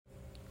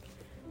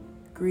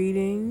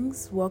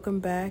Greetings. Welcome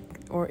back,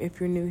 or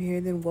if you're new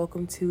here, then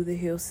welcome to the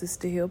Heal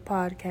Sister Heal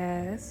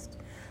podcast.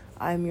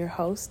 I'm your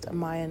host,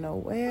 Amaya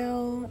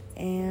Noel,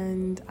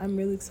 and I'm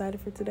really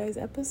excited for today's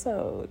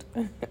episode.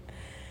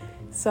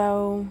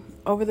 So,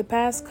 over the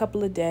past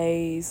couple of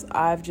days,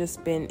 I've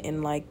just been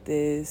in like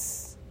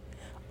this,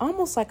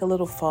 almost like a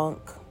little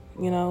funk.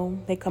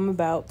 They come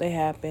about, they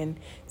happen.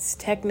 It's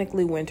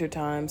technically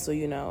wintertime, so,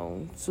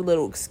 it's a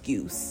little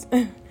excuse.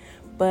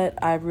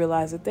 But I've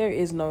realized that there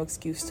is no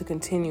excuse to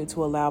continue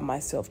to allow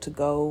myself to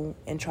go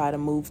and try to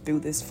move through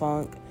this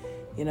funk.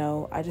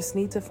 I just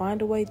need to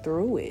find a way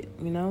through it,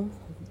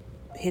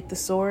 hit the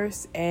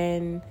source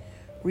and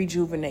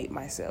rejuvenate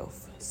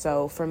myself.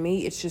 So for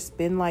me, it's just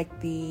been like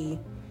the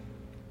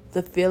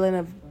feeling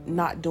of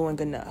not doing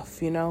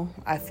enough,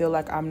 I feel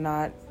like I'm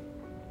not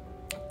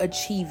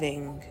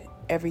achieving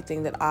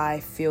everything that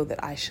I feel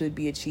that I should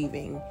be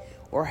achieving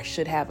or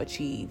should have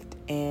achieved.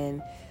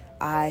 And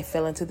I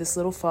fell into this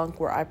little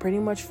funk where I pretty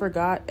much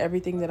forgot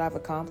everything that I've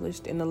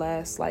accomplished in the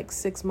last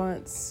 6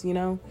 months,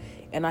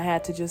 and I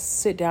had to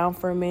just sit down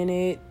for a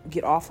minute,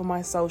 get off of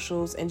my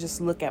socials and just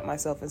look at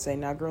myself and say,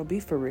 now girl, be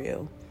for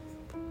real.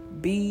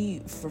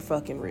 Be for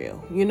fucking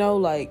real.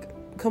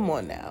 Come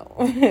on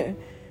now.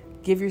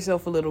 Give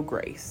yourself a little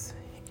grace.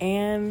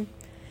 And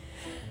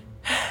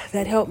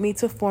that helped me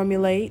to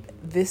formulate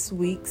this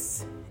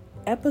week's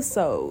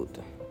episode.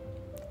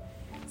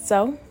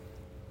 So,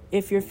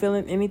 if you're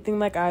feeling anything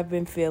like I've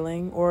been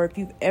feeling, or if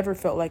you've ever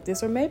felt like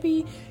this, or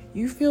maybe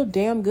you feel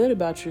damn good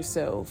about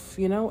yourself,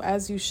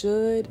 as you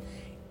should,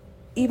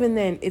 even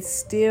then, it's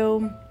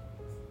still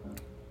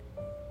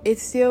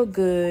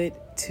good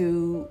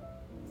to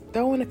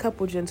throw in a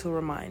couple gentle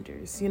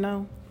reminders,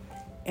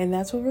 and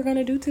that's what we're going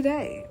to do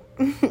today.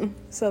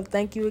 So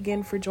thank you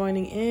again for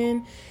joining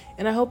in,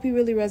 and I hope you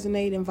really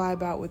resonate and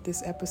vibe out with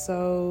this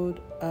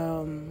episode.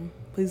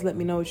 Please let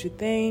me know what you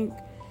think.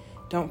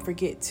 Don't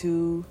forget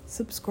to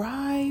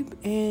subscribe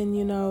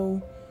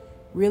and,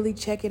 really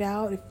check it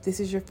out. If this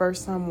is your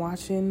first time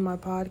listening to my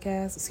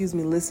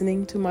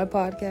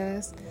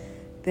podcast,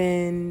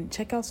 then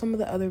check out some of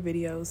the other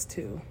videos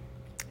too.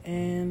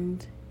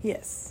 And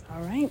yes, all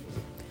right.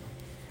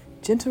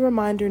 Gentle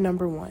reminder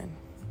number 1.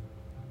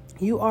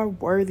 You are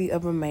worthy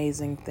of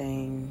amazing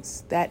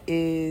things. That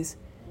is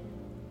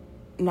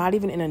not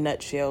even in a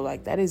nutshell.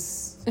 That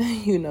is,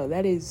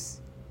 that is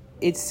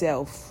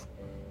itself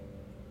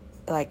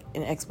like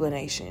an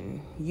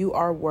explanation. You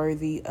are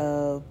worthy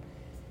of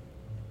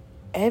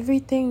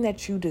everything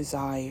that you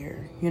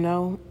desire,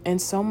 and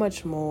so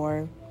much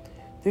more.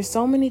 There's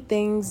so many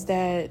things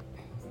that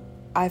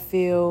I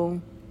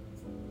feel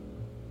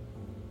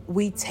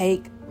we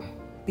take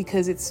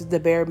because it's the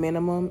bare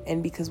minimum,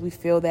 and because we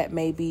feel that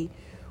maybe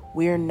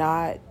we're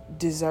not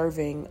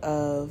deserving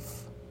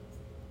of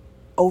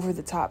over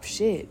the top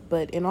shit.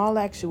 But in all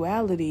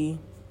actuality,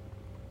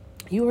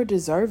 you are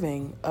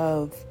deserving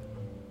of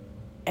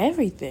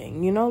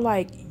everything,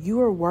 you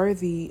are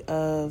worthy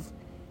of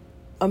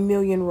a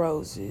million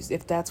roses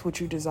if that's what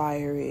your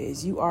desire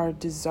is. You are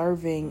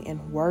deserving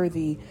and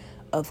worthy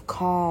of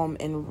calm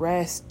and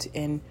rest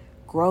and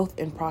growth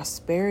and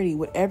prosperity,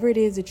 whatever it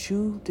is that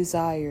you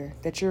desire,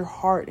 that your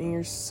heart and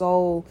your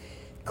soul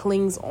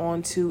clings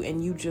onto,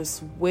 and you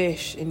just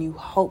wish and you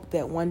hope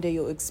that one day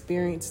you'll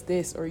experience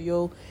this, or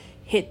you'll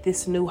hit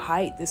this new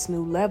height, this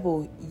new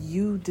level.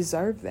 You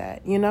deserve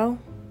that,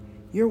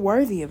 you're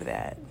worthy of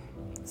that.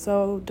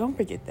 So don't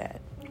forget that.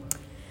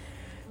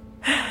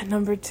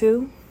 Number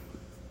 2,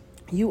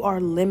 you are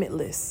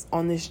limitless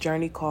on this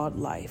journey called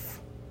life.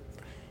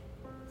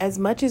 As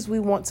much as we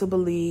want to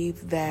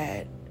believe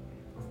that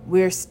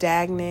we're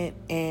stagnant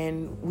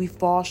and we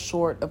fall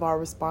short of our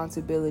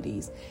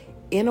responsibilities,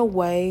 in a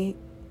way,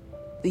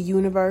 the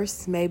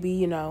universe,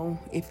 maybe,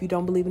 if you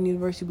don't believe in the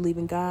universe, you believe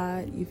in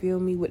God, you feel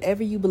me?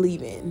 Whatever you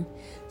believe in,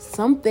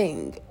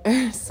 something,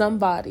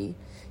 somebody,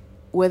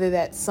 whether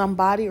that's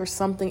somebody or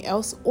something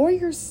else or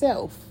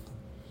yourself,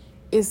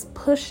 is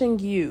pushing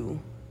you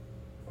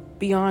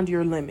beyond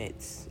your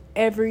limits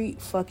every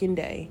fucking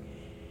day.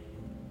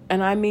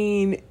 And I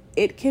mean,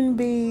 it can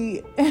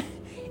be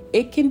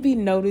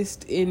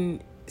noticed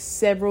in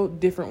several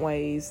different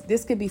ways.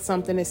 This could be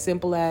something as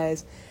simple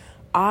as,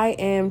 I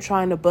am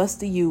trying to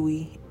bust a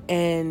Yui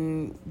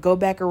and go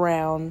back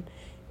around,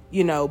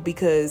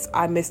 because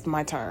I missed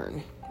my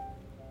turn.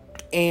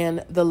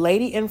 And the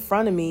lady in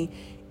front of me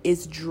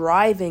is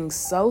driving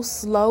so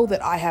slow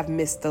that I have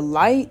missed the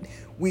light.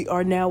 We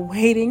are now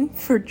waiting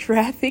for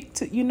traffic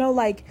to,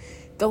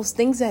 those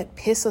things that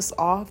piss us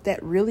off,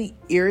 that really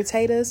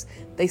irritate us,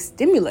 they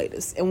stimulate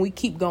us and we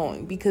keep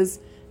going, because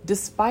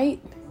despite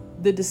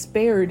the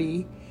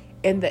disparity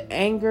and the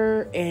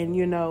anger and,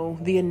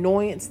 the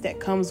annoyance that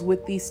comes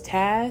with these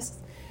tasks,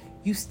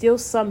 you still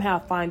somehow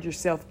find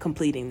yourself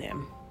completing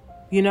them,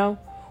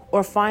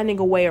 or finding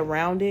a way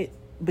around it,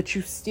 but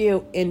you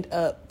still end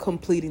up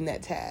completing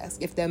that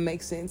task, if that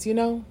makes sense,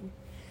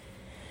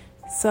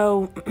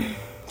 So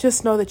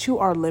just know that you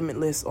are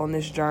limitless on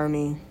this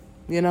journey,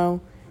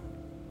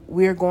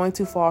 We are going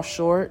to fall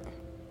short.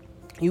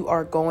 You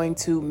are going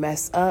to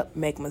mess up,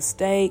 make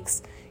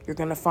mistakes. You're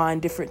going to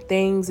find different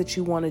things that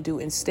you want to do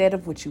instead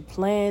of what you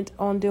planned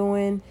on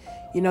doing.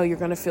 You're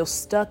going to feel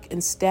stuck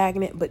and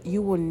stagnant, but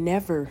you will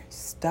never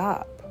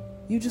stop.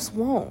 You just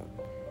won't.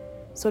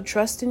 So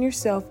trust in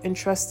yourself and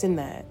trust in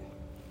that.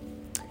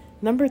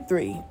 Number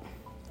 3,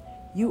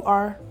 you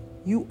are,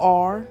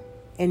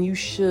 and you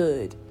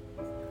should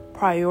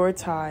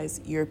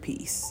prioritize your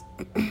peace.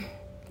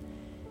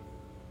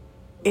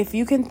 If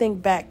you can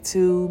think back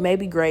to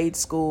maybe grade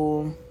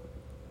school,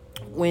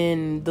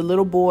 when the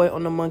little boy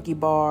on the monkey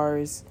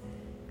bars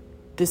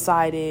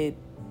decided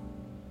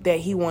that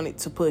he wanted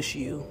to push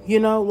you,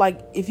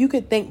 if you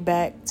could think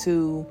back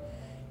to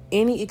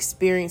any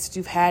experience that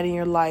you've had in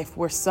your life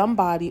where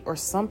somebody or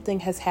something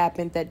has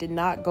happened that did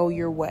not go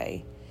your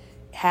way,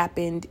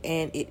 happened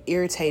and it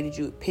irritated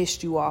you, it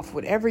pissed you off,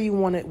 whatever you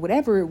wanted,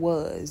 whatever it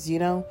was,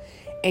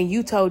 and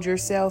you told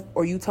yourself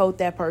or you told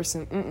that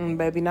person,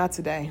 baby, not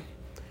today.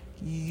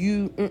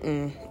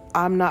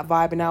 I'm not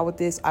vibing out with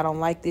this. I don't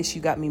like this.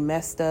 You got me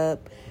messed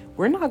up.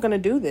 We're not going to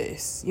do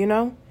this.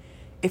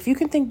 If you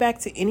can think back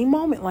to any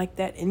moment like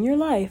that in your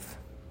life,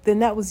 then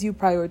that was you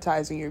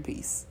prioritizing your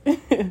peace.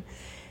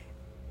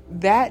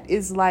 That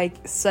is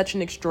like such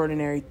an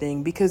extraordinary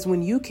thing, because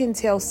when you can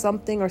tell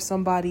something or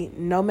somebody,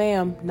 no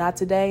ma'am, not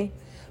today,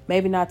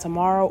 maybe not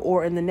tomorrow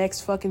or in the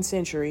next fucking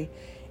century,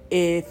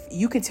 if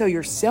you can tell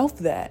yourself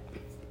that,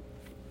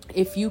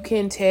 if you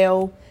can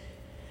tell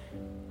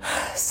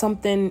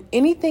something,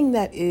 anything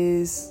that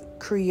is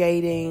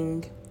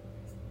creating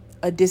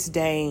a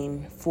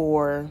disdain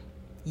for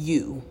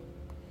you,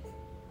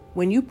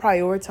 when you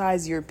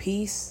prioritize your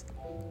peace,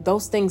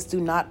 those things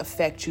do not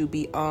affect you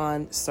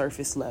beyond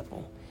surface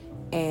level.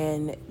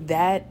 And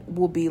that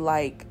will be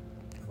like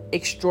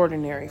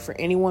extraordinary for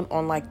anyone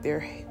on like their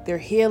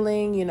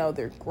healing,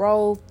 their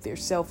growth, their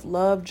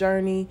self-love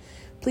journey.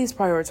 Please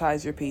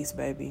prioritize your peace,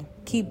 baby.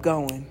 Keep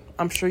going.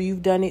 I'm sure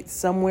you've done it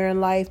somewhere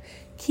in life.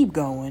 Keep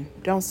going.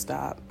 Don't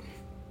stop.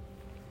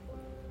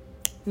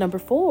 Number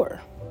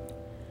 4,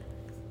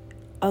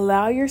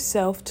 allow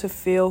yourself to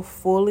feel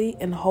fully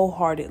and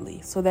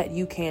wholeheartedly so that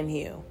you can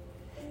heal.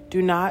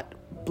 Do not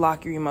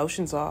block your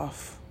emotions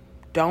off.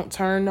 Don't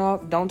turn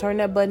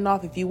that button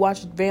off. If you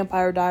watch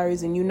Vampire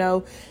Diaries and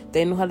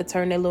they know how to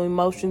turn their little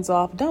emotions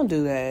off, don't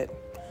do that.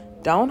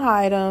 Don't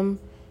hide them.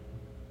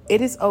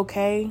 It is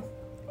okay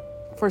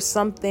for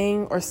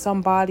something or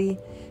somebody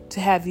to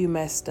have you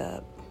messed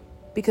up,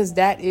 because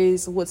that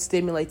is what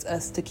stimulates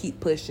us to keep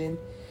pushing.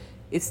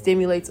 It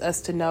stimulates us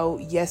to know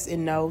yes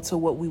and no to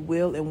what we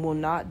will and will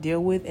not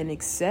deal with and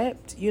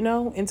accept,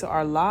 into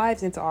our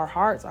lives, into our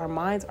hearts, our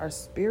minds, our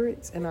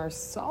spirits, and our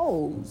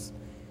souls.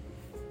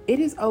 It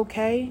is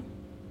okay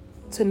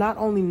to not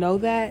only know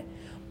that,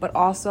 but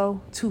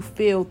also to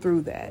feel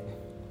through that.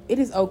 It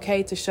is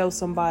okay to show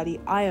somebody,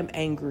 I am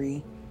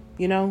angry,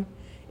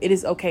 It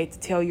is okay to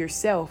tell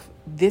yourself,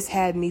 this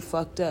had me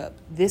fucked up.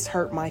 This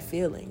hurt my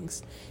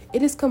feelings.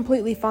 It is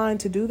completely fine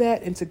to do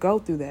that and to go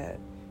through that.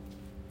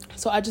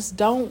 So I just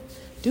do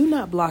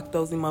not block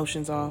those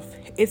emotions off.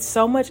 It's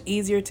so much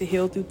easier to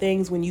heal through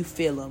things when you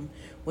feel them,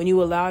 when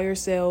you allow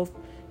yourself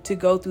to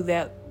go through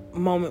that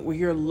moment where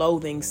you're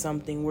loathing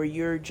something, where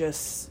you're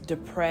just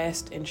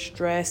depressed and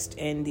stressed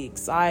and the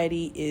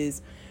anxiety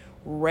is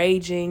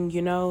raging,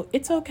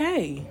 it's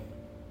okay,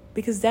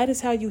 because that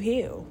is how you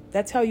heal.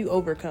 That's how you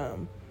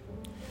overcome.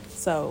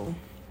 So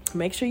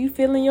make sure you're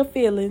feeling your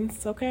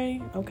feelings.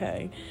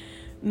 Okay.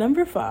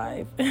 Number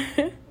 5,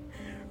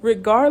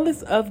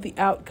 regardless of the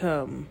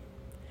outcome,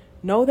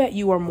 know that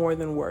you are more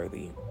than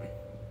worthy.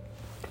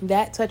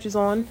 That touches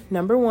on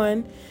number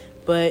 1,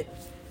 but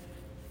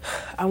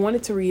I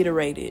wanted to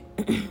reiterate it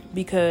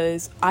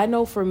because I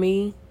know for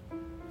me,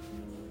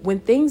 when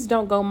things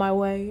don't go my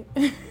way,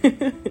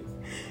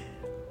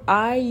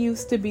 I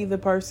used to be the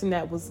person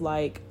that was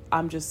like,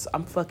 I'm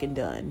fucking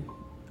done.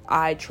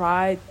 I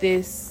tried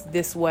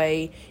this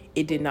way.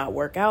 It did not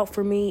work out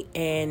for me.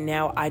 And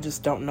now I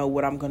just don't know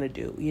what I'm going to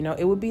do.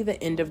 It would be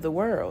the end of the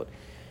world.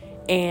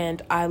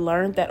 And I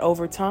learned that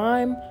over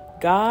time,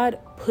 God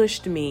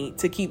pushed me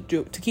to keep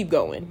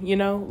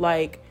going,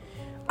 like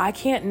I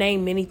can't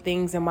name many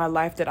things in my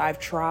life that I've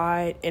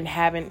tried and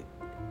haven't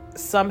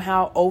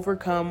somehow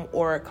overcome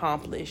or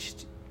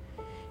accomplished.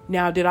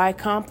 Now, did I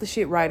accomplish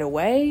it right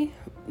away?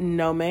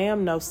 No,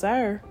 ma'am. No,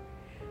 sir.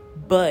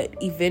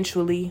 But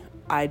eventually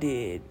I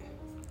did.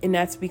 And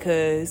that's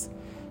because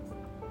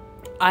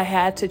I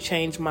had to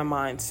change my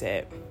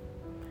mindset.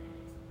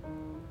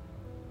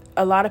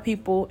 A lot of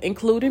people,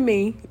 including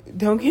me,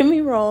 don't get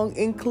me wrong,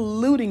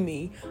 including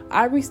me,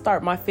 I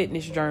restart my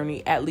fitness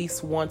journey at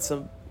least once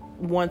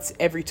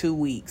every 2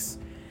 weeks.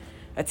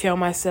 I tell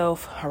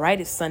myself, all right,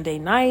 it's Sunday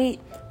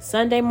night.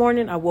 Sunday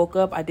morning, I woke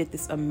up. I did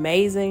this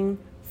amazing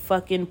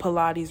fucking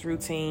Pilates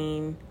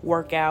routine,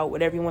 workout,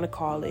 whatever you want to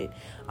call it.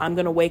 I'm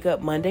going to wake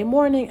up Monday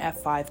morning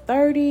at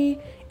 5:30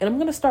 and I'm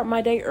going to start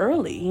my day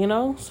early,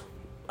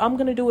 I'm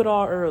going to do it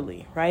all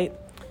early, right?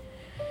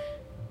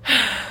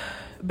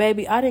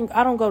 Baby, I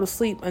don't go to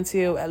sleep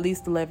until at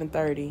least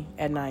 11:30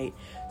 at night.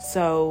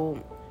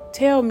 So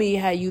tell me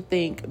how you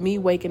think me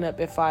waking up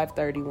at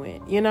 5:30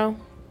 went, you know?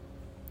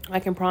 I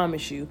can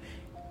promise you,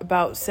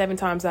 about 7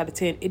 times out of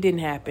 10, it didn't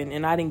happen,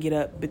 and I didn't get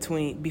up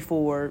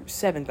before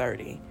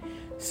 7:30.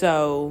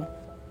 So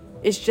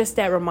it's just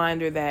that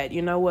reminder that,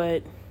 you know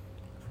what?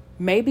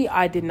 Maybe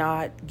I did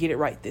not get it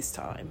right this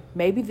time.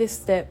 Maybe this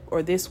step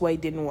or this way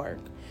didn't work.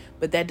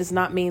 But that does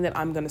not mean that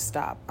I'm going to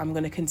stop. I'm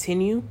going to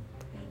continue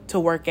to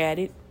work at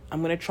it.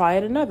 I'm going to try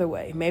it another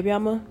way. Maybe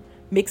I'm going to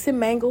mix and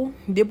mangle,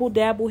 dibble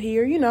dabble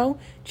here, you know,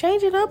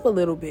 change it up a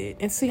little bit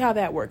and see how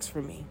that works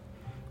for me.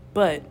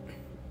 But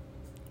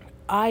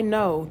I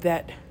know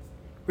that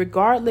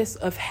regardless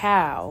of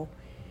how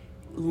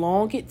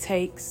long it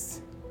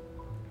takes,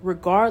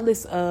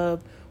 regardless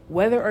of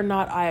whether or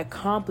not I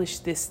accomplish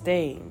this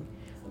thing,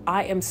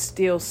 I am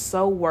still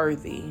so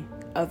worthy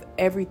of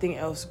everything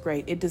else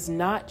great. It does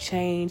not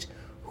change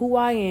who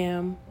I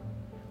am,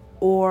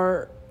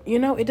 or, you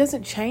know, it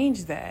doesn't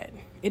change that.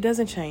 It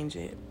doesn't change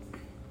it.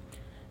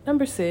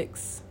 Number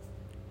 6,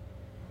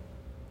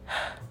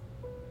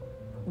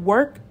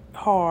 work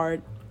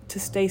hard to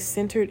stay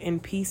centered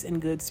in peace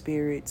and good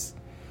spirits.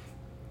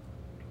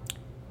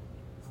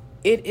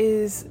 It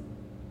is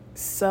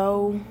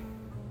so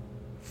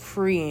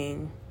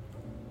freeing,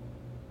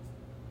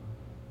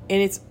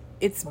 and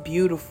it's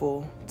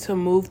beautiful to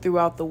move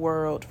throughout the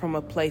world from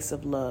a place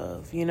of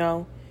love, you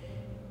know?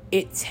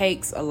 It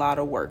takes a lot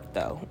of work,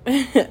 though.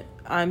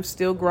 I'm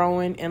still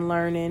growing and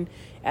learning,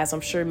 as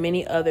I'm sure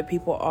many other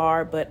people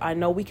are, but I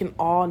know we can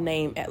all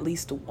name at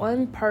least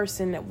one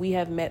person that we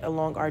have met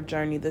along our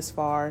journey this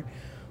far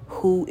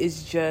who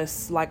is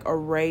just like a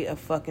ray of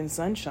fucking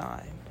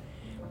sunshine.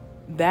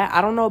 That,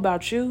 I don't know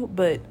about you,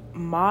 but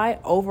my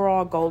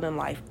overall goal in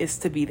life is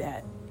to be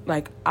that.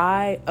 Like,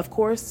 of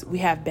course, we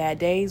have bad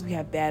days, we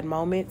have bad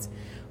moments,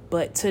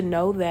 but to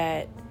know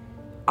that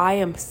I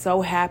am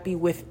so happy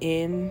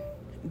within,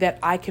 that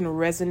I can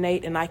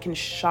resonate and I can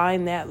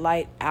shine that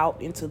light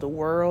out into the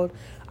world.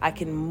 I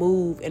can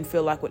move and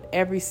feel like with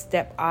every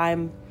step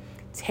I'm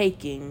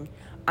taking,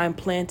 I'm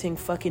planting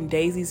fucking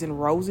daisies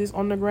and roses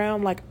on the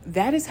ground. Like,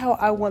 that is how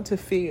I want to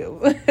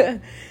feel.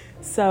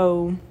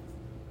 So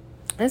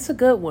that's a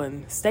good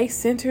one. Stay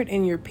centered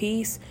in your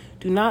peace.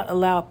 Do not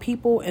allow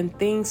people and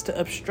things to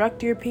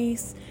obstruct your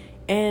peace,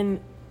 and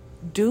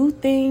do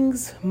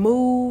things,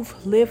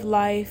 move, live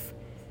life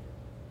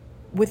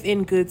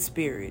within good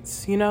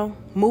spirits, you know?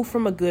 Move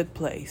from a good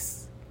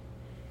place.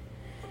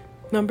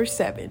 Number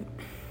 7,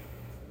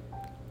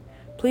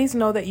 please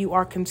know that you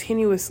are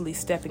continuously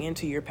stepping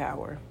into your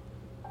power.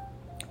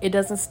 It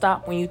doesn't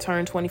stop when you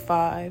turn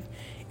 25.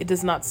 It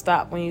does not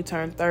stop when you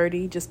turn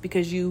 30. Just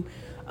because you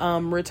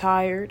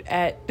retired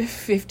at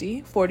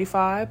 50,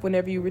 45,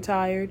 whenever you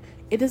retired,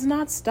 it does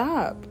not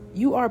stop.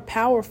 You are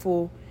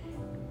powerful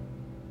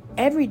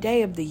every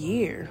day of the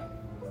year,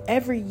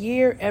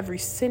 every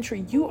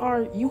century.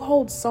 You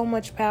hold so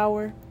much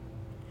power,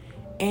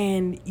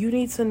 and you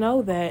need to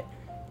know that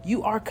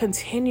you are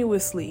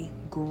continuously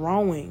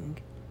growing.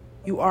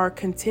 You are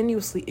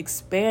continuously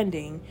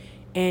expanding,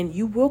 and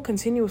you will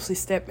continuously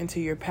step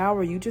into your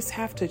power. You just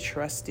have to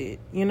trust it,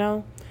 you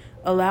know?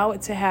 Allow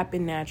it to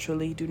happen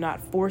naturally. Do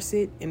not force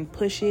it and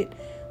push it.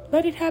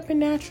 Let it happen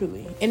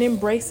naturally and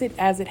embrace it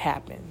as it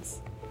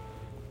happens.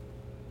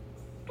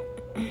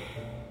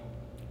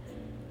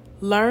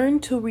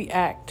 Learn to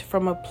react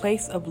from a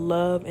place of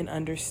love and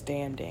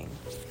understanding.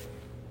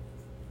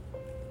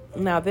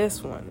 Now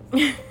this one.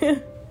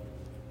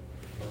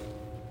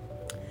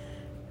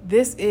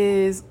 This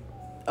is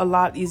a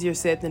lot easier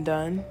said than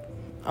done.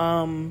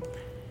 But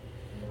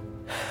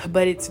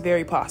it's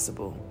very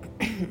possible.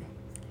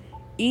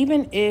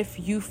 Even if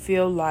you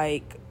feel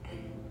like,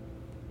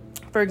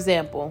 for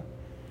example,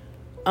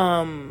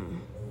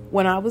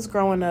 when I was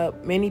growing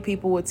up, many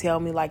people would tell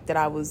me like that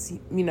I was,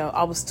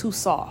 I was too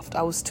soft.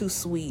 I was too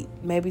sweet,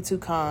 maybe too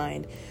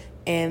kind.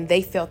 And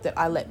they felt that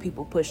I let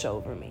people push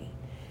over me.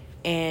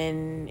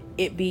 And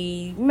it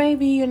be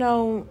maybe,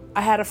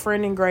 I had a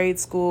friend in grade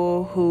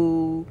school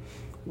who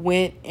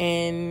went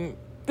and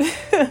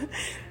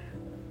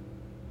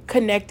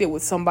connected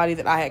with somebody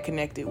that I had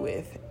connected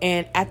with.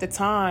 And at the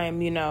time,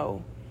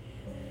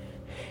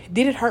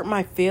 did it hurt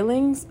my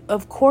feelings?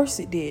 Of course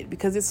it did,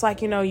 because it's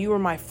like, you were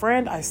my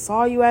friend. I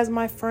saw you as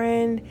my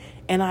friend,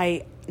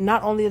 and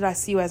not only did I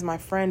see you as my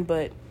friend,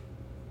 but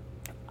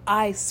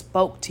I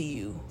spoke to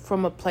you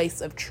from a place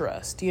of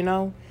trust,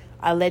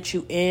 I let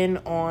you in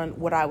on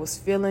what I was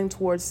feeling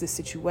towards the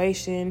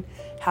situation,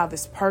 how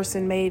this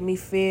person made me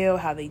feel,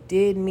 how they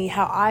did me,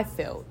 how I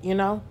felt,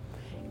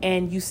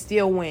 and you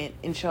still went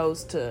and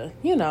chose to,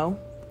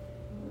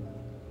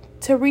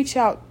 to reach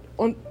out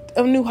on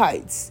new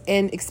heights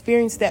and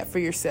experience that for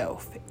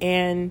yourself.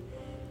 And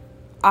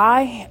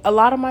a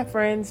lot of my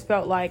friends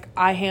felt like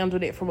I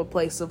handled it from a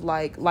place of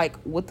like,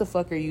 what the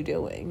fuck are you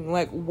doing?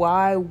 Like,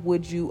 why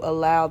would you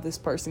allow this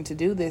person to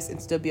do this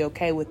and still be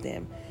okay with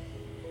them?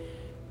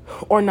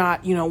 Or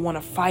not, want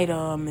to fight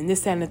them and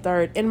this, that, and the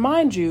third. And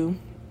mind you,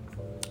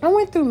 I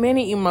went through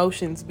many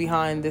emotions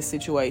behind this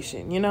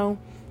situation.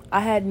 I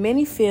had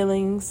many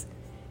feelings,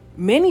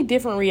 many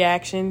different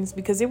reactions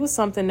because it was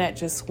something that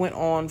just went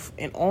on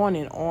and on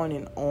and on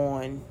and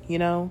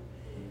on,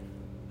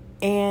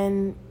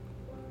 And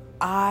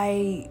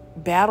I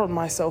battled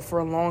myself for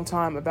a long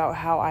time about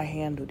how I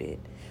handled it.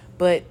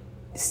 But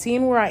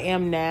seeing where I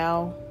am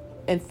now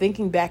and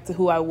thinking back to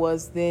who I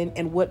was then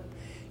and what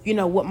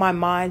my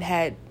mind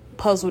had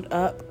puzzled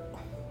up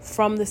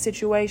from the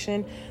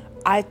situation,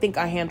 I think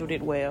I handled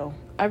it well.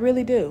 I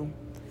really do.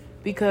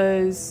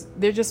 Because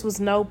there just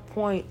was no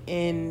point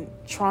in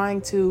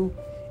trying to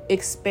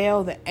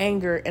expel the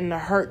anger and the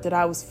hurt that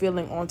I was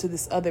feeling onto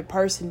this other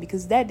person,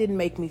 because that didn't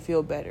make me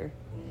feel better.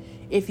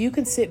 If you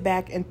can sit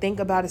back and think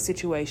about a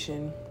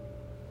situation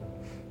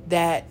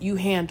that you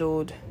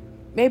handled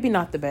maybe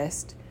not the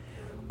best,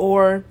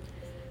 or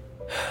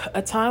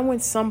a time when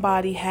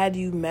somebody had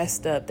you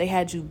messed up, they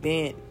had you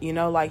bent,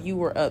 like you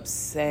were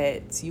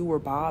upset, you were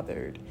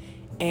bothered,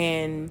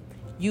 and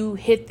you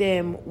hit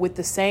them with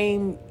the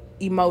same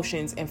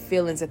emotions and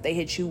feelings that they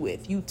hit you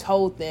with. You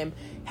told them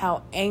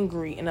how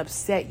angry and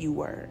upset you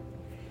were.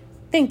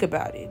 Think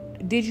about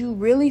it. Did you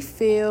really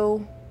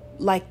feel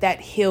like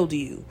that healed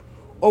you?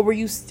 Or were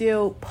you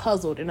still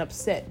puzzled and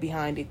upset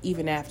behind it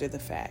even after the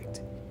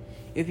fact?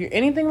 If you're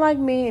anything like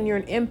me and you're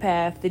an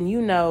empath, then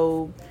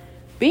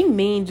being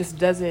mean just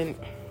doesn't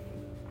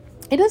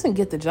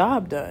get the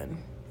job done.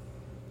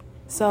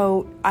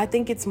 So I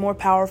think it's more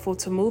powerful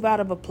to move out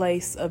of a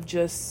place of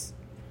just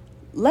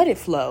let it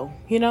flow,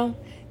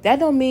 That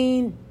don't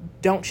mean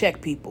don't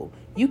check people.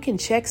 You can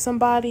check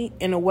somebody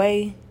in a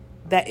way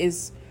that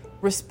is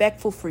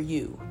respectful for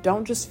you.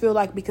 Don't just feel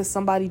like because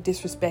somebody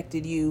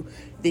disrespected you,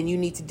 then you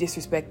need to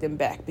disrespect them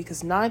back.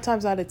 Because 9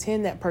 times out of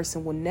 10, that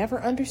person will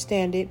never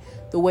understand it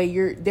the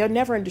way they'll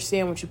never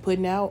understand what you're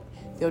putting out.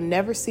 They'll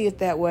never see it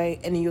that way.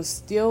 And then you'll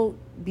still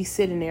be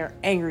sitting there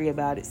angry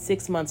about it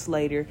 6 months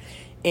later,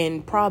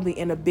 and probably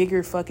in a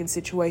bigger fucking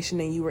situation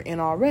than you were in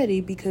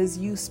already, because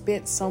you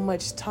spent so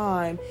much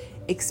time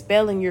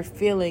expelling your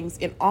feelings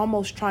and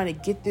almost trying to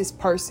get this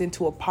person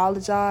to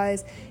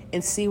apologize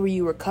and see where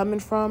you were coming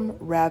from,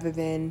 rather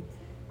than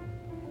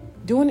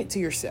doing it to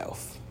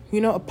yourself.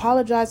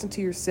 Apologizing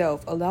to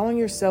yourself, allowing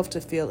yourself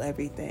to feel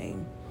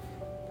everything.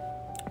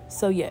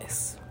 So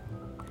yes,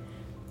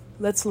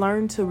 let's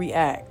learn to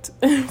react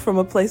from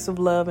a place of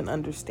love and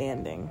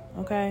understanding.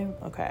 Okay.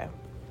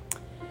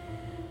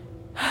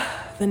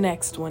 The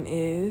next one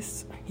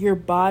is your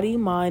body,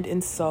 mind,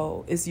 and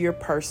soul is your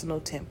personal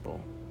temple.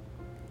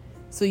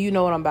 So you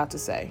know what I'm about to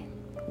say.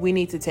 We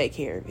need to take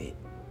care of it.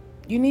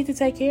 You need to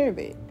take care of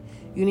it.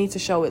 You need to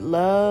show it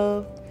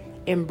love,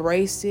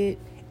 embrace it,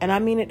 and I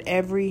mean at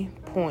every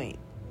point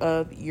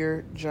of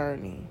your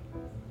journey.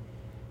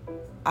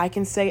 I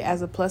can say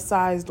as a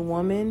plus-sized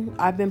woman,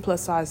 I've been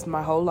plus-sized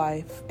my whole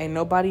life. Ain't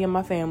nobody in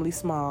my family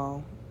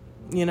small.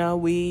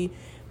 We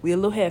a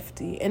little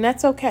hefty, and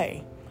that's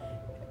okay.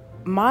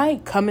 My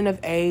coming of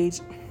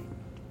age,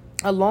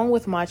 along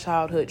with my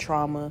childhood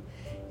trauma,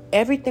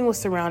 everything was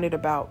surrounded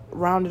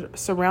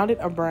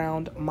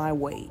around my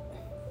weight,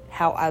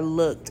 how I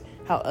looked,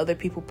 how other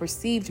people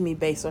perceived me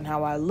based on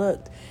how I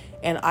looked.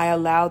 And I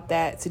allowed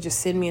that to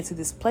just send me into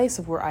this place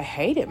of where I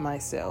hated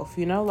myself,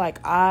 like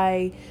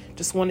I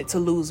just wanted to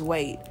lose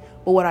weight.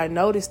 But what I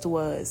noticed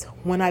was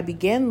when I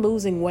began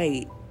losing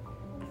weight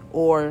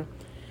or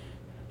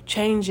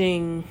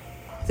changing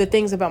the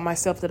things about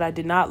myself that I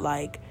did not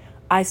like,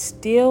 I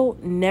still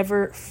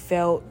never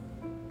felt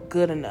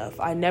good enough.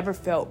 I never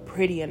felt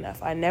pretty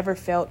enough. I never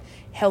felt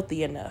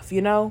healthy enough,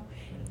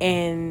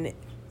 and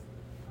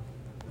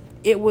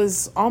it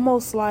was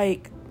almost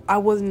like I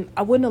wouldn't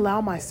allow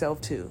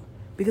myself to,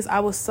 because I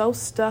was so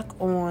stuck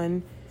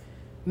on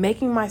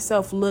making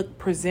myself look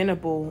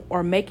presentable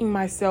or making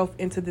myself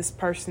into this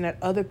person that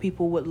other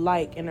people would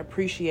like and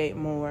appreciate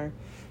more,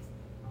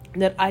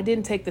 that I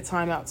didn't take the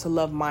time out to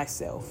love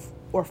myself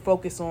or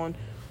focus on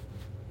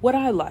what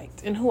I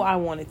liked and who I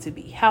wanted to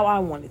be, how I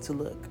wanted to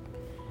look.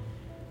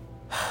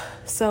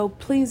 So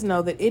please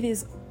know that it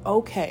is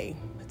okay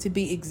to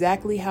be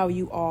exactly how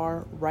you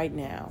are right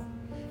now.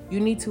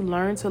 You need to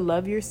learn to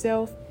love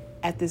yourself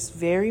at this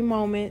very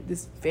moment,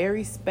 this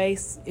very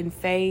space and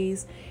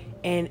phase.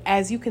 And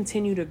as you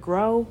continue to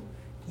grow,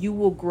 you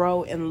will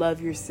grow and love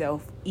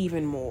yourself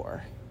even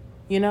more.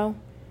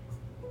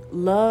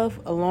 Love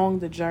along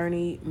the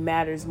journey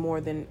matters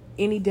more than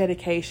any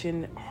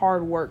dedication,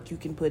 hard work you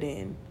can put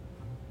in.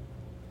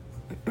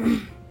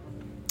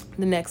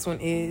 The next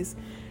one is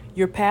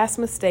your past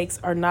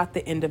mistakes are not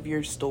the end of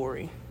your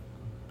story.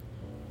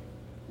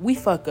 We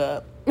fuck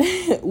up.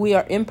 We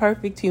are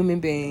imperfect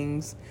human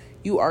beings.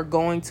 You are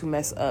going to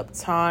mess up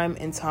time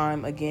and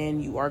time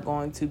again. You are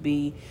going to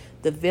be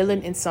the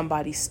villain in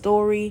somebody's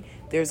story.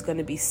 There's going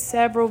to be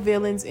several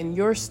villains in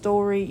your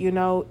story.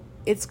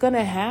 It's going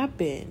to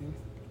happen.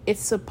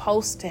 It's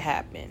supposed to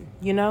happen,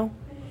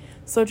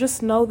 So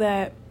just know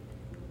that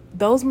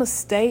those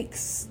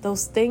mistakes,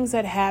 those things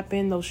that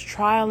happen, those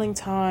trialing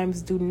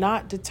times do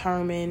not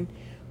determine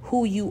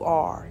who you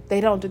are.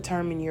 They don't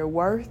determine your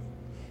worth.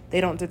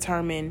 They don't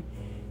determine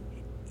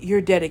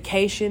your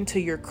dedication to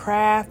your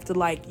craft.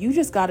 You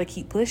just got to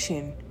keep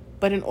pushing.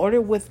 But in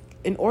order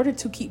in order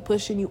to keep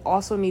pushing, you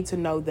also need to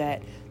know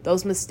that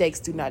those mistakes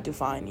do not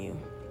define you.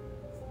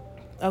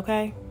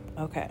 Okay?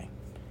 Okay.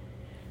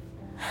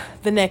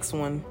 The next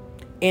one,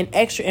 in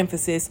extra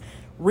emphasis,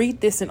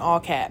 read this in all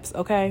caps,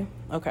 okay?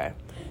 Okay.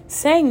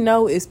 Saying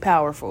no is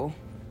powerful.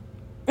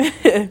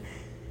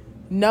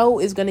 No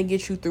is going to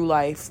get you through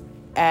life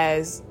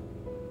as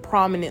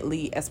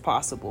prominently as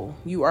possible.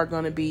 You are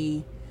going to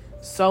be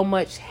so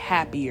much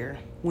happier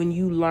when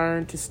you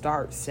learn to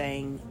start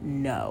saying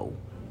no.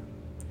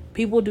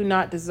 People do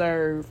not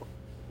deserve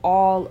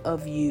all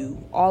of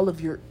you, all of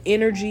your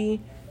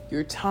energy,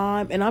 your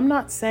time. And I'm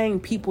not saying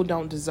people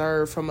don't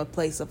deserve from a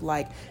place of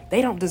like,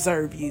 they don't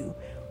deserve you.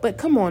 But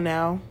come on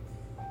now.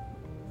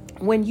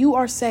 When you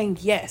are saying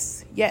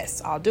yes,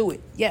 I'll do it.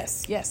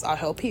 Yes, I'll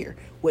help here.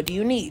 What do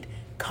you need?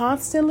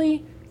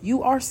 Constantly,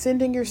 you are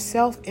sending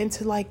yourself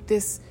into like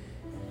this,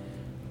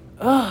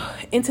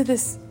 into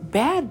this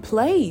bad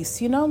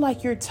place,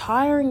 like you're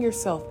tiring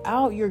yourself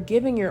out. You're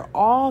giving your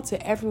all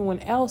to everyone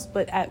else.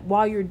 But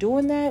while you're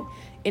doing that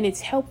and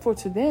it's helpful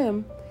to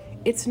them,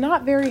 it's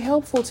not very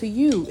helpful to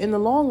you in the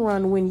long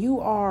run when you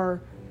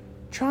are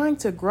trying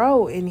to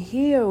grow and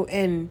heal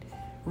and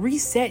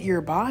reset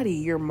your body,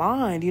 your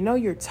mind.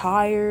 You're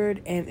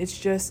tired and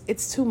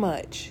it's too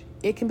much.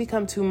 It can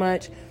become too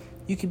much.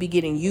 You could be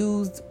getting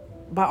used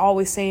by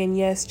always saying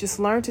yes. Just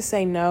learn to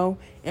say no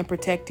and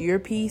protect your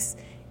peace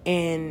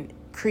and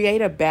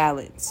create a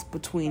balance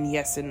between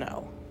yes and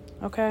no.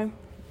 Okay?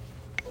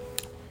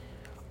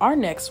 Our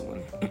next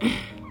one.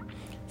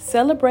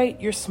 Celebrate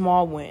your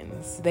small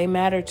wins. They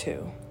matter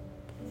too.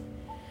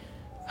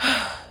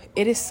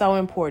 It is so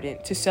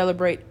important to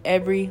celebrate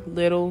every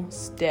little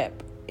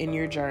step in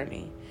your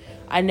journey.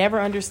 I never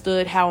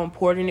understood how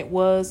important it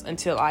was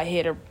until I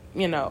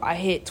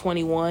hit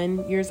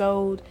 21 years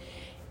old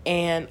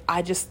and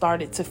I just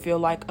started to feel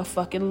like a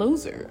fucking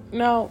loser.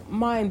 Now,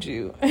 mind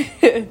you,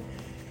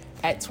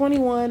 at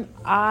 21,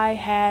 I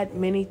had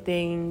many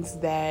things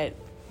that,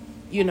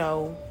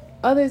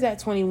 others at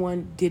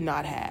 21 did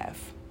not have,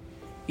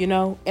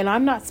 and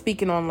I'm not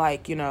speaking on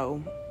like,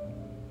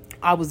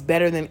 I was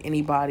better than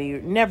anybody,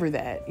 never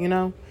that,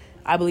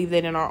 I believe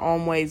that in our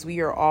own ways, we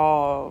are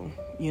all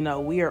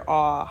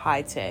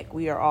high tech.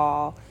 We are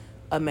all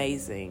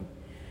amazing.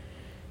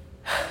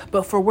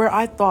 But for where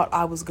I thought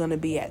I was going to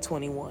be at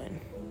 21,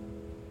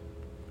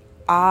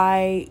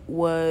 I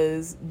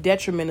was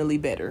detrimentally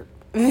better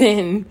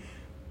than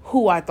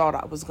who I thought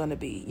I was going to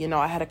be.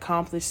 I had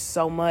accomplished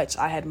so much.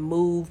 I had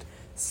moved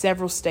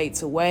several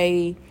states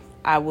away.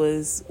 I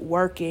was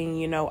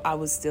working, I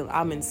was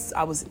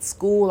in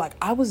school. Like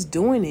I was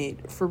doing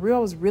it for real. I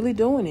was really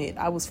doing it.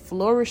 I was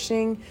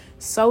flourishing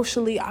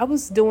socially. I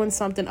was doing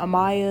something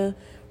Amaya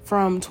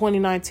from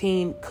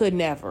 2019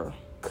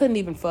 couldn't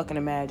even fucking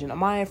imagine.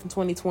 Amaya from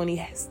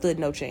 2020 stood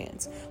no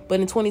chance. But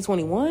in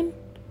 2021,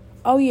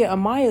 oh yeah,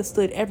 Amaya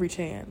stood every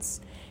chance.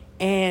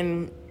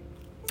 And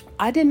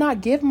I did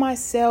not give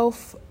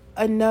myself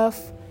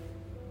enough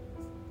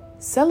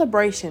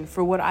celebration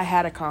for what I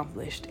had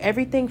accomplished.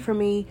 Everything for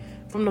me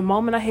from the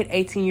moment I hit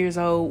 18 years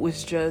old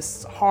was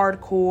just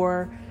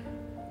hardcore.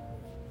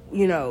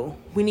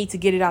 We need to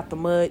get it out the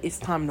mud. It's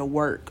time to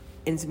work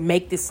and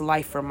make this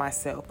life for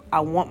myself. I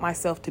want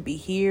myself to be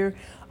here.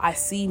 I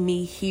see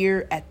me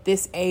here at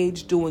this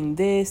age doing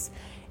this.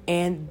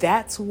 And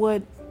that's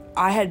what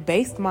I had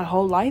based my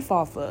whole life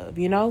off of,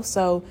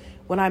 So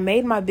when I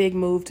made my big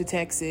move to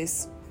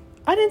Texas,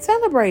 I didn't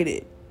celebrate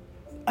it.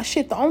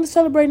 The only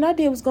celebrating I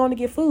did was going to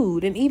get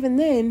food. And even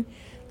then,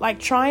 like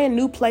trying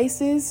new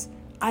places,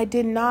 I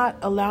did not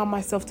allow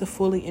myself to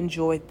fully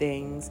enjoy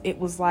things. It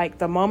was like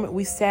the moment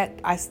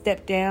I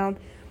stepped down,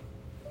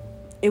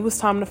 it was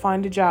time to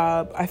find a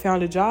job. I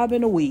found a job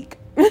in a week.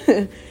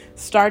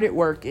 Started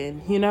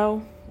working,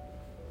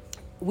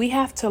 We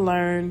have to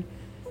learn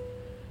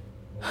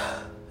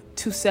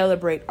to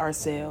celebrate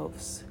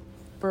ourselves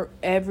for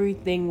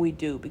everything we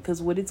do.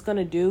 Because what it's going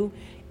to do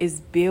is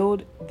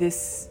build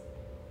this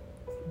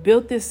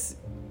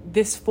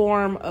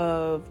form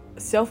of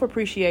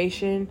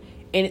self-appreciation,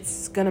 and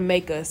it's going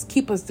to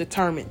keep us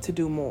determined to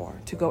do more,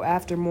 to go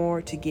after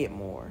more, to get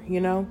more,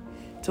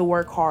 to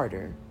work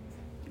harder.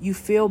 You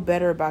feel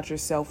better about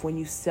yourself when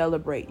you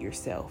celebrate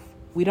yourself.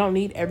 We don't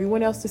need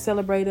everyone else to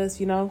celebrate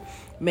us,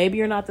 Maybe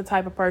you're not the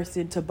type of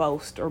person to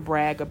boast or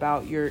brag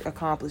about your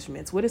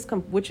accomplishments,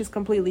 which is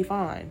completely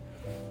fine.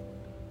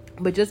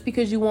 But just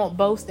because you won't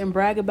boast and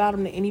brag about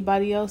them to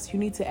anybody else, you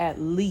need to at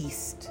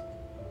least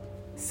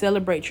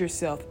celebrate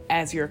yourself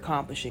as you're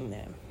accomplishing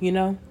them,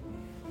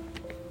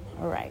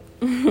 All right.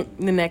 The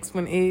next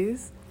one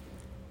is,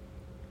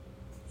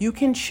 you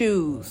can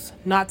choose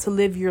not to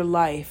live your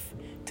life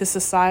to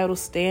societal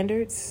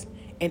standards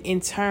and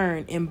in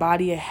turn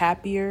embody a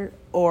happier,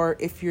 or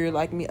if you're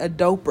like me, a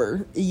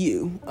doper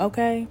you.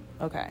 Okay.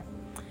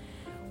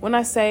 When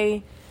I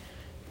say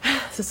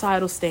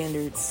societal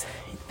standards,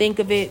 think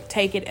of it,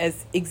 take it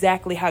as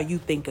exactly how you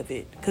think of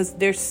it. Because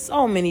there's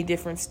so many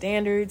different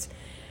standards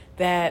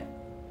that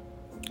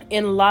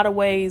in a lot of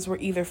ways we're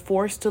either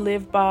forced to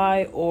live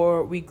by,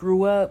 or we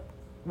grew up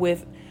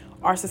with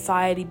our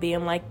society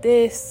being like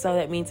this, so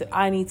that means that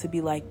I need to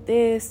be like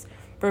this.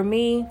 For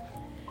me,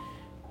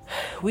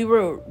 we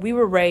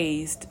were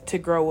raised to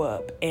grow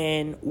up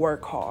and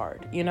work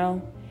hard,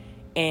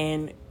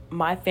 and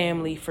my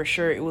family, for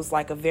sure, it was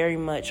like a very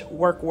much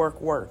work,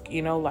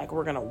 like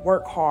we're gonna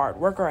work hard,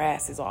 work our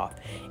asses off,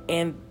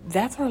 and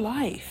that's our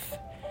life.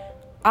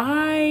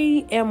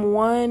 I am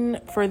one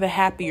for the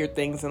happier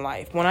things in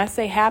life. When I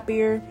say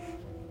happier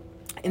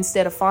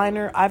instead of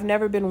finer, I've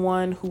never been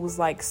one who was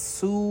like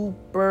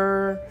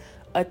super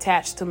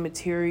attached to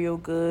material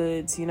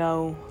goods,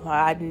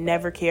 I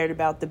never cared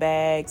about the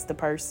bags, the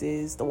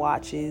purses, the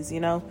watches,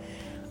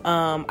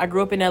 I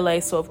grew up in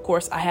LA, so of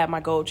course I had my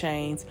gold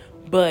chains,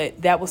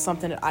 but that was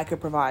something that I could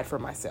provide for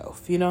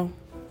myself,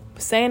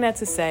 Saying that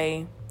to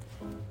say,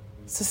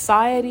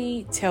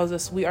 society tells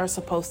us we are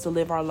supposed to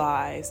live our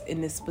lives in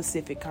this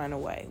specific kind of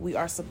way. We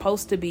are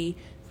supposed to be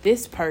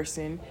this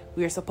person.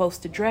 We are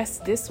supposed to dress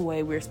this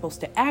way. We're supposed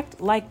to act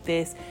like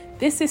this.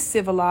 This is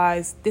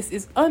civilized. This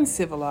is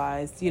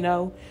uncivilized.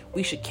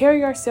 We should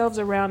carry ourselves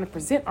around and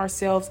present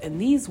ourselves in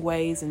these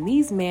ways, in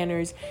these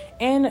manners.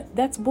 And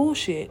that's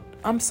bullshit.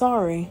 I'm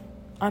sorry.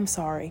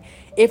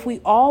 If we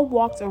all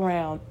walked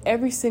around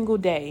every single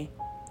day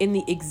in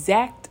the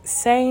exact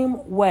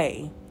same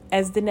way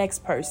as the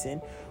next person,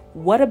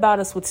 what about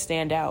us would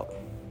stand out?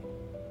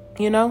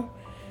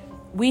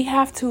 We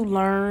have to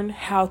learn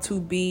how to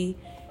be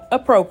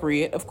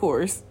appropriate, of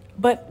course,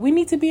 but we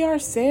need to be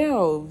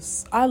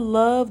ourselves. I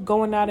love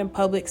going out in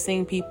public,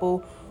 seeing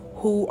people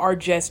who are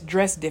just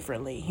dressed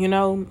differently,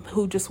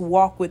 who just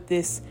walk with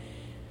this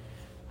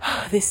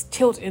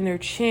tilt in their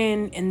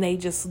chin, and they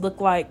just look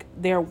like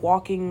they're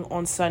walking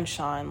on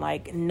sunshine.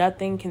 Like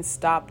nothing can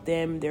stop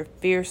them. They're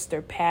fierce,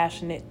 they're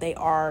passionate, they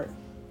are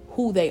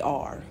who they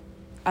are.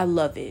 I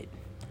love it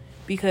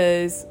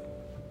because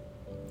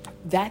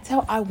that's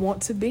how I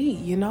want to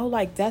be,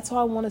 that's how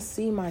I want to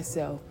see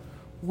myself.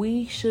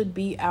 We should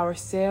be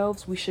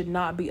ourselves. We should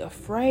not be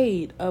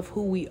afraid of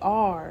who we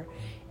are,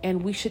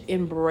 and we should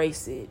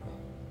embrace it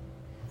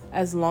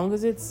as long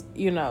as it's,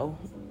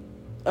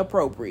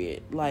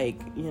 appropriate. Like,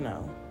 you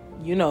know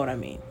what I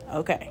mean?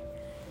 Okay.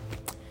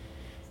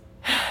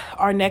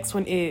 Our next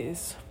one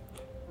is,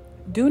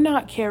 do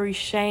not carry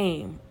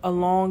shame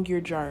along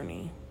your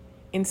journey.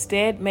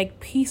 Instead,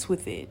 make peace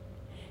with it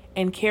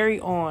and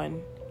carry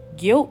on,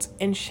 guilt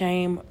and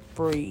shame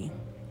free.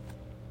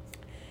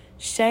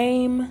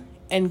 Shame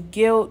and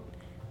guilt,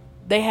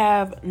 they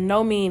have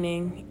no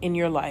meaning in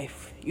your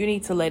life. You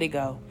need to let it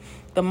go.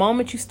 The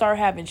moment you start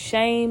having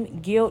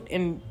shame, guilt,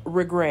 and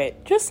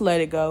regret, just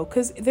let it go,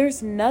 because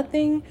there's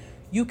nothing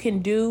you can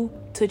do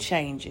to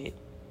change it.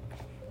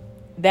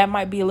 That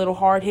might be a little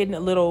hard-hitting, a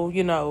little,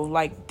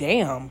 like,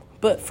 damn.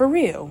 But for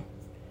real,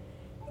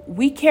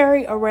 we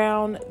carry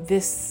around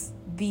these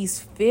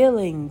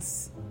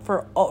feelings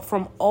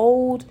from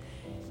old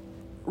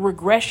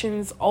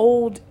regressions,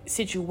 old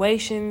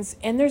situations,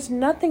 and there's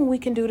nothing we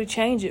can do to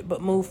change it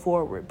but move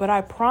forward. But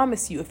I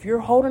promise you, if you're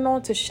holding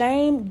on to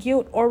shame,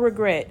 guilt, or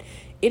regret,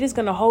 it is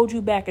going to hold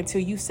you back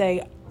until you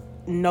say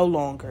no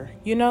longer.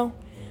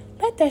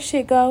 Let that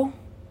shit go.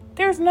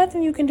 There's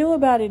nothing you can do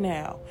about it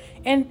now,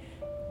 and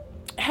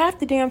half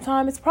the damn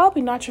time it's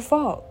probably not your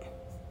fault.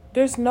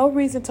 There's no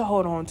reason to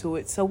hold on to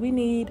it, so we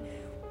need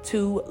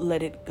to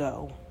let it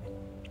go.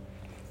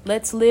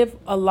 Let's live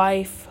a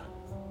life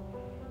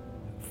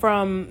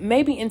from,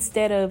 maybe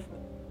instead of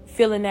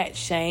feeling that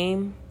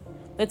shame,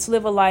 let's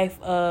live a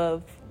life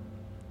of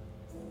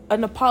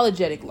an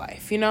apologetic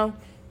life,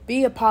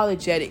 Be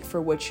apologetic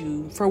for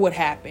what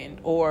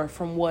happened, or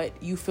from what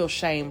you feel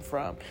shame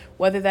from,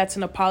 whether that's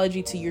an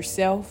apology to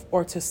yourself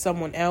or to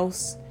someone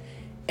else,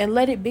 and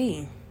let it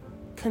be.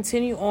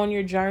 Continue on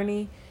your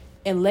journey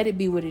and let it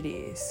be what it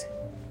is.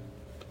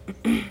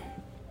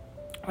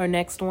 Our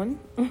next one.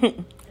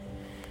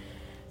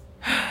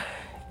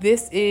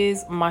 This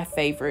is my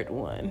favorite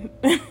one.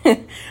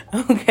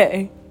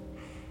 Okay.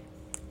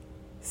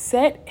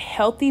 Set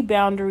healthy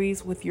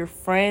boundaries with your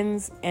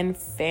friends and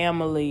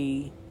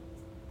family.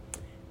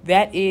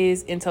 That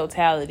is, in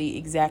totality,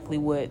 exactly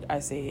what I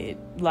said.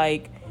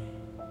 Like,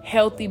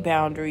 healthy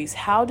boundaries.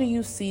 How do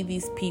you see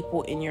these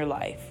people in your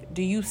life?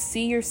 Do you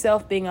see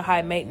yourself being a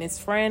high maintenance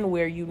friend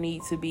where you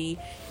need to be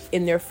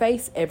in their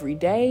face every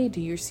day?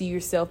 Do you see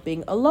yourself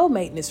being a low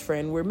maintenance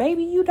friend where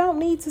maybe you don't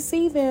need to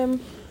see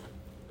them,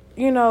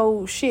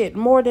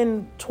 more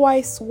than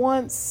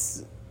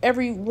once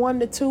every 1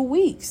 to 2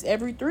 weeks,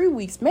 every 3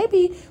 weeks?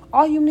 Maybe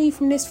all you need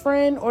from this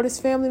friend or this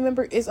family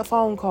member is a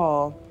phone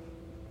call.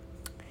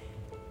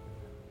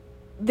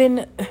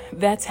 Then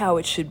that's how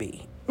it should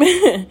be.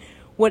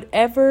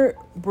 Whatever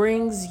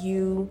brings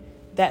you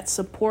that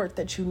support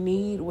that you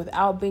need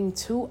without being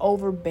too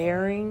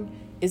overbearing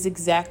is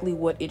exactly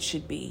what it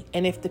should be.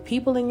 And if the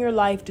people in your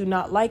life do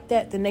not like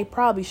that, then they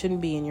probably shouldn't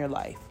be in your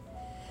life.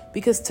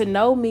 Because to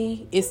know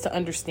me is to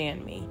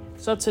understand me.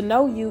 So to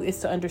know you is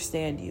to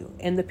understand you.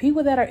 And the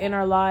people that are in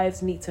our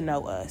lives need to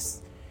know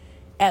us,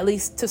 at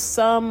least to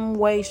some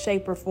way,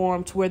 shape, or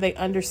form, to where they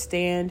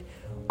understand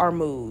our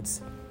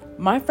moods.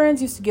 My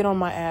friends used to get on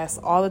my ass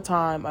all the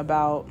time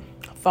about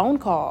phone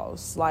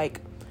calls. Like,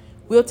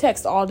 we'll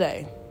text all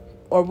day,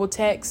 or we'll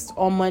text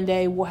on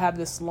Monday. We'll have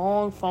this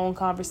long phone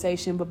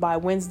conversation, but by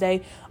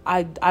Wednesday,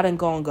 I done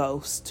gone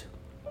ghost.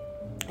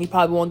 He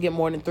probably won't get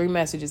more than 3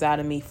 messages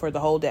out of me for the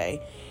whole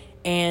day.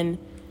 And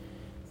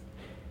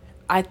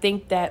I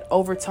think that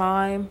over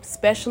time,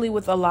 especially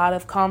with a lot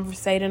of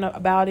conversating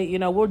about it,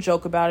 we'll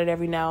joke about it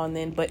every now and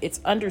then, but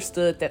it's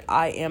understood that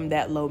I am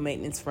that low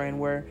maintenance friend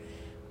where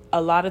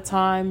a lot of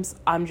times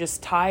I'm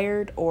just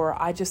tired, or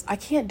I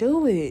can't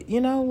do it.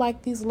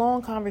 Like these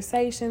long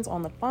conversations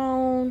on the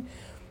phone,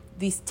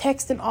 these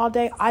texting all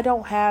day. I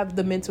don't have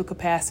the mental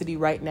capacity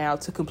right now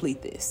to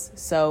complete this.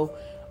 So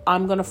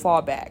I'm going to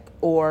fall back,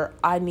 or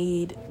I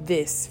need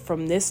this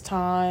from this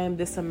time,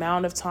 this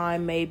amount of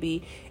time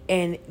maybe.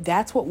 And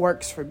that's what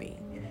works for me.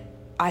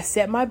 I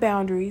set my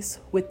boundaries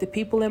with the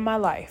people in my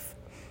life.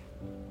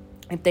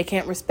 If they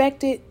can't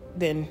respect it,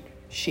 then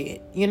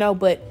shit,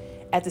 but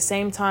at the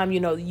same time,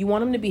 you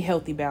want them to be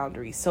healthy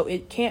boundaries. So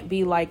it can't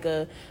be like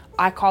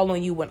I call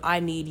on you when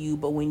I need you,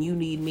 but when you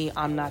need me,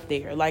 I'm not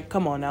there. Like,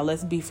 come on now,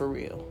 let's be for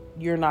real.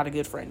 You're not a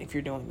good friend if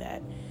you're doing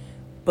that.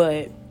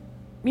 But,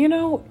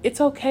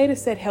 it's okay to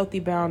set healthy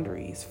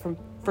boundaries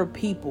for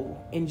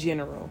people in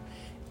general.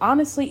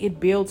 Honestly, it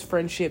builds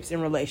friendships and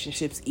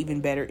relationships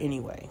even better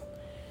anyway.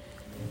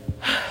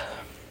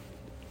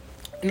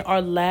 And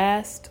our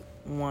last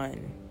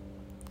one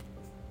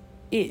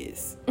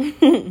is,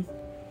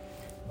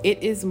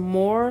 it is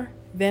more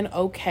than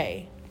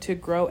okay to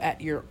grow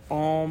at your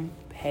own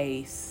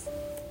pace.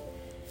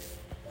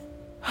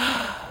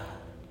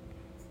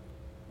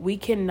 We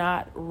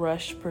cannot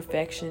rush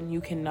perfection.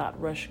 You cannot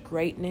rush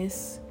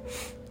greatness.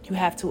 You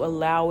have to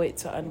allow it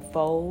to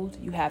unfold.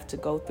 You have to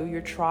go through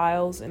your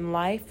trials in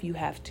life. You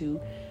have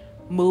to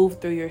move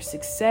through your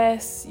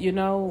success.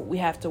 We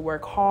have to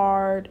work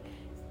hard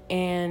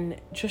and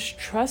just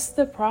trust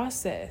the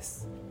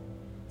process.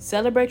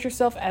 Celebrate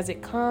yourself as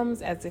it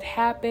comes, as it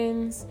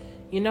happens.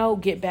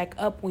 Get back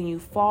up when you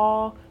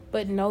fall,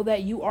 but know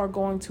that you are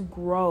going to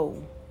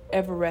grow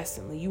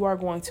everlastingly. You are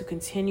going to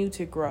continue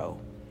to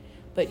grow,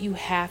 but you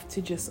have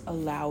to just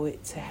allow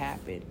it to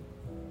happen.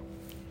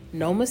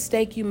 No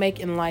mistake you make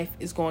in life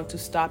is going to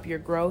stop your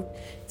growth.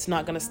 It's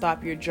not going to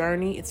stop your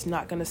journey. It's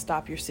not going to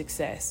stop your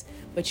success.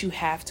 But you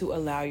have to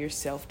allow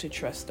yourself to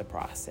trust the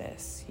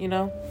process.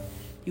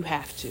 You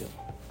have to.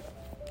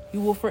 You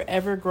will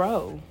forever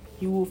grow.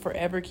 You will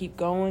forever keep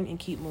going and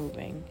keep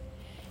moving.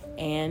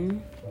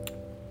 And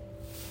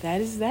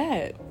that is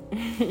that.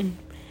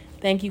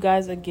 Thank you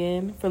guys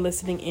again for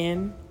listening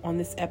in on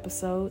this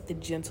episode, The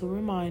Gentle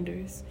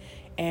Reminders.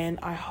 And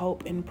I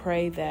hope and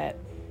pray that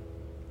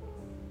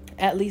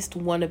at least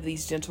one of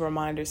these gentle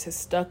reminders has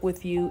stuck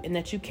with you, and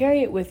that you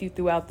carry it with you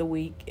throughout the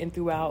week and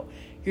throughout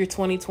your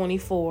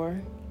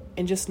 2024.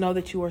 And just know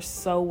that you are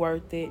so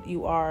worth it.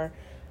 You are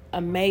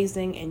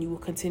amazing, and you will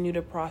continue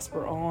to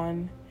prosper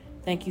on.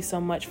 Thank you so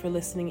much for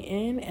listening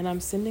in, and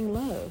I'm sending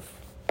love.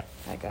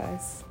 Bye,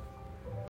 guys.